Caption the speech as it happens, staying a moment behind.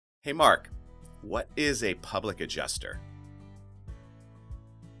Hey Mark, what is a public adjuster?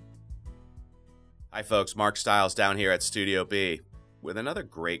 Hi folks, Mark Stiles down here at Studio B with another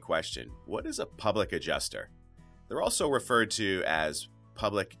great question. What is a public adjuster? They're also referred to as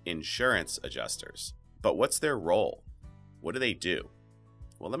public insurance adjusters. But what's their role? What do they do?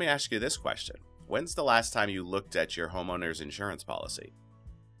 Well, let me ask you this question. When's the last time you looked at your homeowner's insurance policy?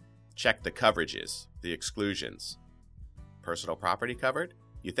 Check the coverages, the exclusions. Personal property covered?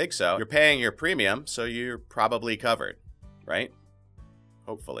 You think so. You're paying your premium, so you're probably covered, right?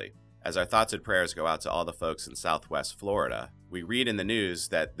 Hopefully. As our thoughts and prayers go out to all the folks in Southwest Florida, we read in the news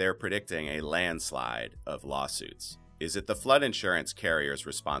that they're predicting a landslide of lawsuits. Is it the flood insurance carrier's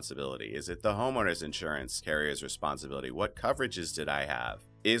responsibility? Is it the homeowner's insurance carrier's responsibility? What coverages did I have?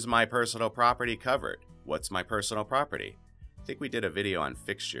 Is my personal property covered? What's my personal property? I think we did a video on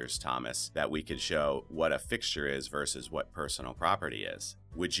fixtures, Thomas, that we could show what a fixture is versus what personal property is.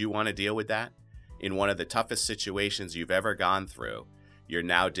 Would you want to deal with that? In one of the toughest situations you've ever gone through, you're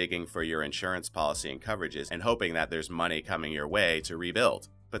now digging for your insurance policy and coverages and hoping that there's money coming your way to rebuild.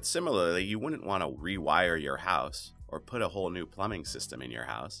 But similarly, you wouldn't want to rewire your house or put a whole new plumbing system in your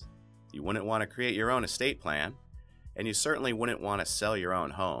house. You wouldn't want to create your own estate plan, and you certainly wouldn't want to sell your own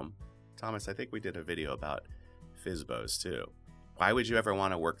home. Thomas, I think we did a video about FSBOs too. Why would you ever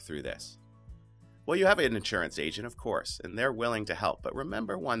want to work through this? Well, you have an insurance agent, of course, and they're willing to help. But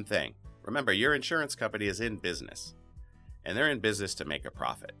remember one thing. Remember, your insurance company is in business, and they're in business to make a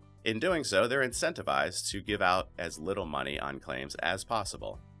profit. In doing so, they're incentivized to give out as little money on claims as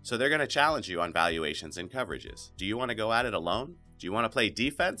possible. So they're going to challenge you on valuations and coverages. Do you want to go at it alone? Do you want to play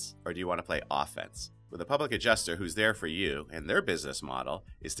defense, or do you want to play offense? With a public adjuster who's there for you, and their business model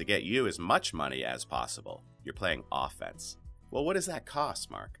is to get you as much money as possible, you're playing offense. Well, what does that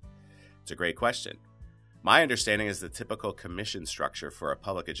cost, Mark? It's a great question. My understanding is the typical commission structure for a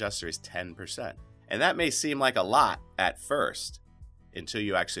public adjuster is 10%. And that may seem like a lot at first until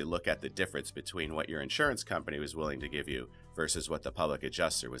you actually look at the difference between what your insurance company was willing to give you versus what the public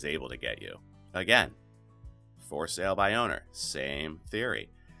adjuster was able to get you. Again, for sale by owner, same theory.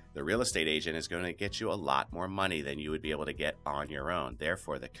 The real estate agent is going to get you a lot more money than you would be able to get on your own.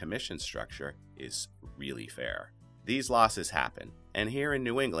 Therefore, the commission structure is really fair. These losses happen, and here in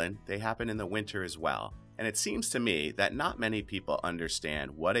New England, they happen in the winter as well. And it seems to me that not many people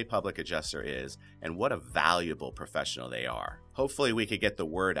understand what a public adjuster is and what a valuable professional they are. Hopefully we could get the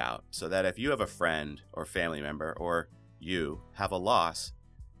word out so that if you have a friend or family member or you have a loss,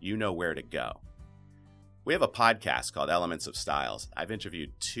 you know where to go. We have a podcast called Elements of Styles. I've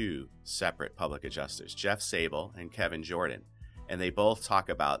interviewed two separate public adjusters, Jeff Sable and Kevin Jordan, and they both talk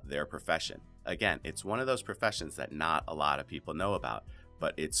about their profession. Again, it's one of those professions that not a lot of people know about,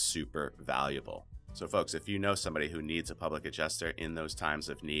 but it's super valuable. So folks, if you know somebody who needs a public adjuster in those times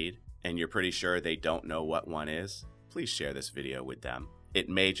of need, and you're pretty sure they don't know what one is, please share this video with them. It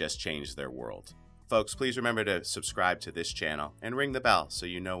may just change their world. Folks, please remember to subscribe to this channel and ring the bell so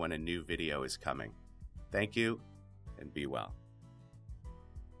you know when a new video is coming. Thank you, and be well.